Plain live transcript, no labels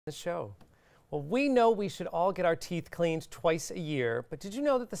The show. Well, we know we should all get our teeth cleaned twice a year, but did you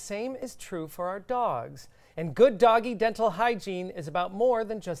know that the same is true for our dogs? And good doggy dental hygiene is about more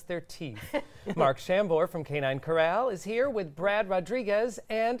than just their teeth. Mark Shambour from K9 Korral is here with Brad Rodriguez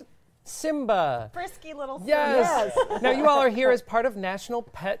and Simba. Frisky little Simba. Yes. Now you all are here as part of National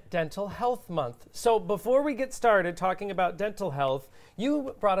Pet Dental Health Month. So before we get started talking about dental health,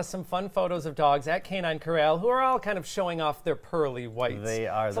 you brought us some fun photos of dogs at K9 Korral who are all kind of showing off their pearly whites. They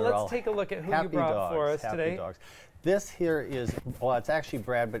are. So let's take a look at who you brought for us today. Dogs. This here is, well, it's actually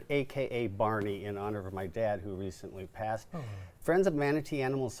Brad, but AKA Barney, in honor of my dad who recently passed. Oh. Friends of Manatee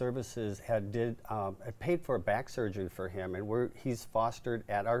Animal Services had paid for a back surgery for him, and he's fostered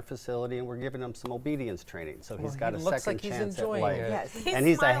at our facility, and we're giving him some obedience training. So he's got a second chance at life. Yes. And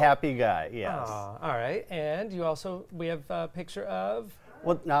he's a happy guy, yes. All right, and you also, we have a picture of?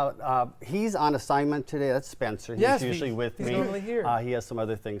 Well, now, he's on assignment today. That's Spencer. He's usually with me. He's normally here. He has some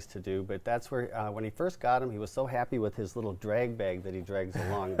other things to do, but that's where, when he first got him, he was so happy with his little drag bag that he drags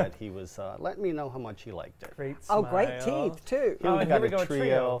along that he was letting me know how much he liked it. Great smile. Oh, great teeth, too. Here we've got a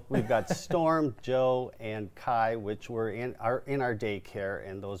trio. We've got Storm, Joe, and Kai, which were in our daycare,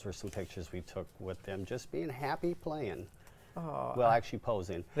 and those were some pictures we took with them, just being happy playing. Oh, well, actually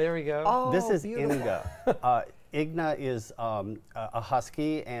posing. There we go. Oh, this is Inga. Igna is a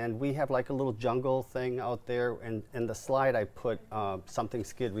husky, and we have like a little jungle thing out there, and in the slide I put something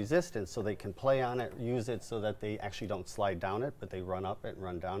skid resistant so they can play on it, use it so that they actually don't slide down it, but they run up it and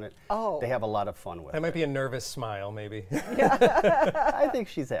run down it. Oh. They have a lot of fun with it. That might be a nervous smile, maybe. I think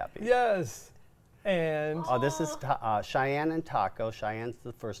she's happy. Yes. And this is Cheyenne and Taco. Cheyenne's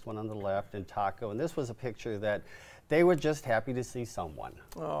the first one on the left, and Taco. And this was a picture that they were just happy to see someone.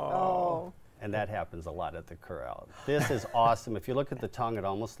 Oh. And that happens a lot at the corral. This is awesome. If you look at the tongue, it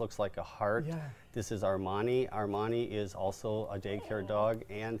almost looks like a heart. Yeah. This is Armani. Armani is also a daycare dog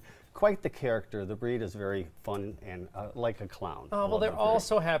and quite the character. The breed is very fun and like a clown. Oh, well, they're all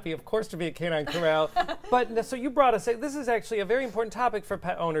so happy, of course, to be at K9 Korral. But so you brought us, this is actually a very important topic for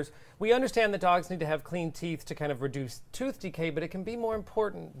pet owners. We understand that dogs need to have clean teeth to kind of reduce tooth decay, but it can be more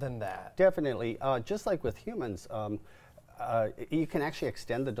important than that. Definitely. Just like with humans, you can actually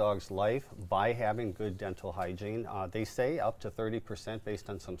extend the dog's life by having good dental hygiene. They say up to 30% based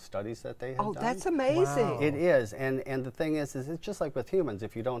on some studies that they have done. Oh, that's amazing. Wow. It is, and the thing is it's just like with humans.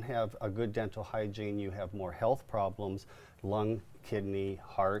 If you don't have a good dental hygiene, you have more health problems, lung, kidney,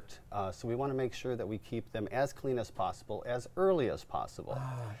 heart. So we want to make sure that we keep them as clean as possible, as early as possible.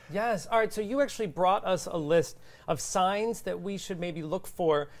 Yes. All right. So you actually brought us a list of signs that we should maybe look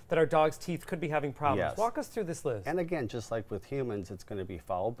for that our dog's teeth could be having problems. Yes. Walk us through this list. And again, just like with humans, it's going to be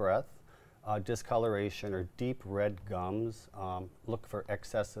foul breath, discoloration or deep red gums. Look for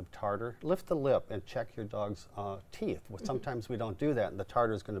excessive tartar. Lift the lip and check your dog's teeth. Sometimes we don't do that, and the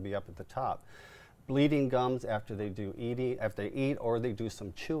tartar is going to be up at the top. Bleeding gums after they eat or they do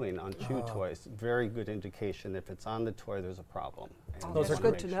some chewing on chew toys. Very good indication. If it's on the toy, there's a problem. And those are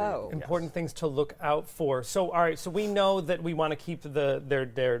good to know. Important things to look out for. So, all right, so we know that we want to keep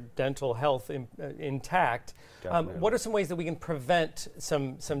their dental health intact. What are some ways that we can prevent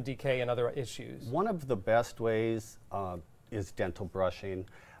some decay and other issues? One of the best ways is dental brushing.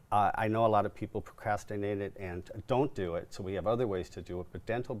 I know a lot of people procrastinate it and don't do it, so we have other ways to do it, but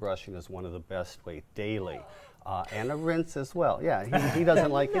dental brushing is one of the best ways daily. And a rinse as well. Yeah, he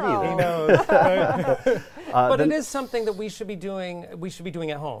doesn't like it either. He knows. But it is something that we should be doing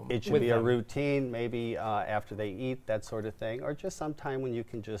at home. It should be a routine, maybe after they eat, that sort of thing, or just sometime when you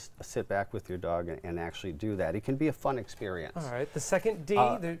can just sit back with your dog and actually do that. It can be a fun experience. All right, the second D,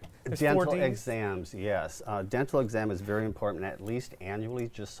 there's dental 4 Ds. Exams, yes. Dental exam is very important, at least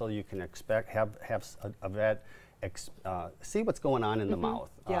annually, just so you can have a vet see what's going on in the mouth.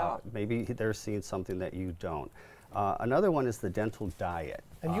 Yeah. Maybe they're seeing something that you don't. Another one is the dental diet.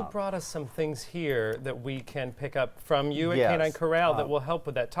 And you brought us some things here that we can pick up from you at K9 Korral that will help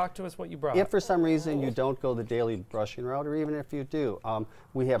with that. Talk to us what you brought. If for some reason you don't go the daily brushing route, or even if you do,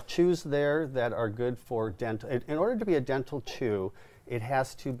 we have chews there that are good for dental. In order to be a dental chew, it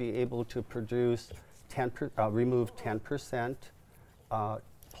has to be able to produce remove 10%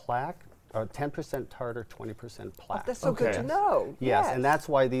 plaque. 10% tartar, 20% plaque. Oh, that's so good to know. Yes, and that's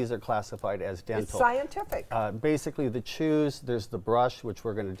why these are classified as dental. It's scientific. Basically, the chews, there's the brush, which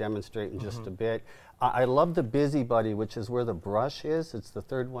we're going to demonstrate in just a bit. I love the busybody, which is where the brush is. It's the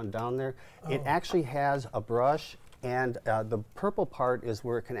third one down there. It actually has a brush, and the purple part is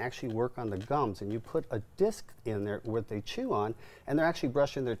where it can actually work on the gums. And you put a disc in there where they chew on, and they're actually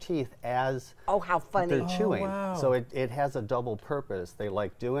brushing their teeth as how funny. they're chewing. Wow. So it has a double purpose. They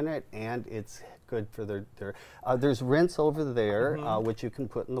like doing it, and it's good for their there's rinse over there, which you can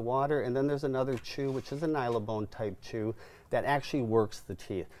put in the water, and then there's another chew, which is a nylabone type chew that actually works the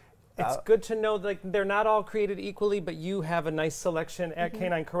teeth. It's good to know that they're not all created equally, but you have a nice selection at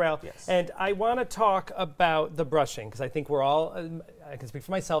K9 Korral. Yes. And I want to talk about the brushing, because I think we're all, I can speak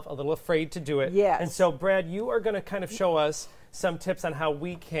for myself, a little afraid to do it. Yes. And so, Brad, you are going to kind of show us some tips on how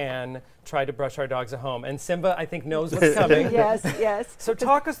we can try to brush our dogs at home. And Simba, I think, knows what's coming. Yes, yes. So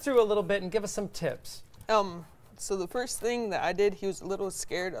talk us through a little bit and give us some tips. So the first thing that I did, he was a little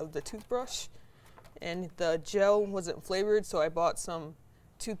scared of the toothbrush, and the gel wasn't flavored, so I bought some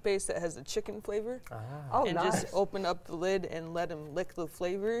toothpaste that has the chicken flavor. Oh, and nice. just open up the lid and let him lick the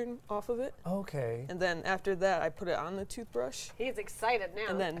flavor off of it. Okay. And then after that, I put it on the toothbrush. He's excited now.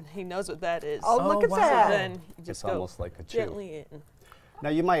 And then he knows what that is. Oh, look at wow. that. So then you just It's go almost like a chew. gently in. Now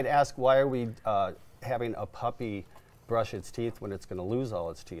you might ask, why are we having a puppy brush its teeth when it's going to lose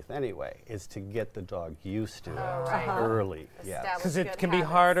all its teeth anyway? Is to get the dog used to it early. Yes. Establish Because it good can be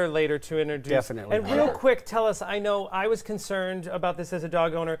habits. harder later to introduce. Definitely And real harder. quick, tell us, I know I was concerned about this as a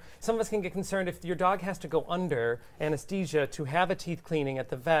dog owner. Some of us can get concerned if your dog has to go under anesthesia to have a teeth cleaning at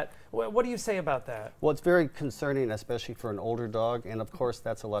the vet. What do you say about that? Well, it's very concerning, especially for an older dog, and of course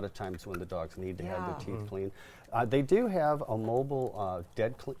that's a lot of times when the dogs need to have their teeth cleaned. They do have a mobile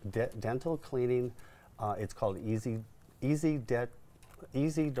dental cleaning. It's called Easy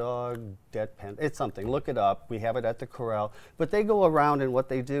Dog Det Pen. It's something. Look it up. We have it at the corral. But they go around, and what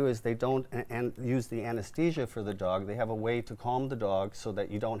they do is they don't use the anesthesia for the dog. They have a way to calm the dog so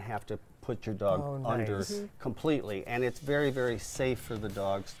that you don't have to put your dog under completely. And it's very, very safe for the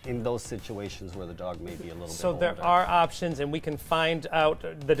dogs in those situations where the dog may be a little bit So older. there are options, and we can find out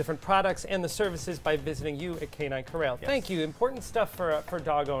the different products and the services by visiting you at K9 Korral. Yes. Thank you. Important stuff for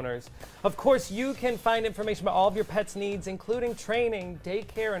dog owners. Of course, you can find information about all of your pet's needs, including training,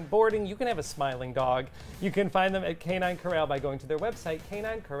 daycare, and boarding. You can have a smiling dog. You can find them at K9 Korral by going to their website,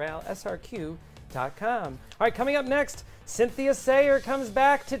 K9KorralSRQ.com. All right, coming up next, Cynthia Sayer comes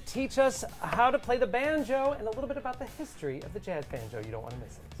back to teach us how to play the banjo and a little bit about the history of the jazz banjo. You don't want to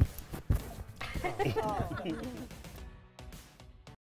miss it.